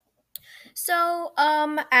So,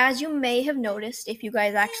 as you may have noticed, if you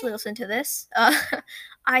guys actually listen to this,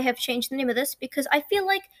 I have changed the name of this because I feel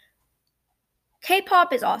like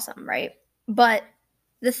K-pop is awesome, right? But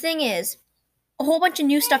the thing is, a whole bunch of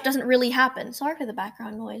new stuff doesn't really happen. Sorry for the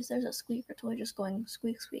background noise. There's a squeaker toy just going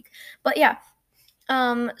squeak squeak. But yeah,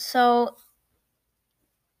 so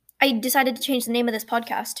I decided to change the name of this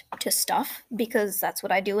podcast to Stuff because that's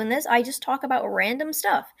what I do in this. I just talk about random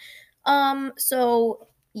stuff. So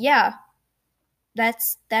yeah,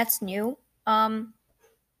 that's new. And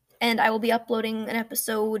I will be uploading an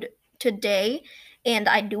episode today. And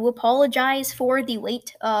I do apologize for the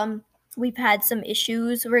wait. We've had some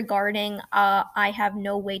issues regarding I have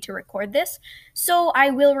no way to record this, so I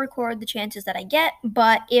will record the chances that I get.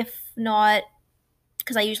 But if not,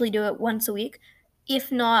 because I usually do it once a week.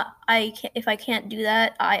 If not, if I can't do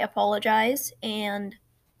that, I apologize, and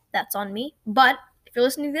that's on me. But if you're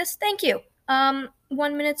listening to this, thank you. 1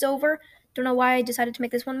 minute's over. Don't know why I decided to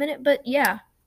make this 1 minute, but yeah.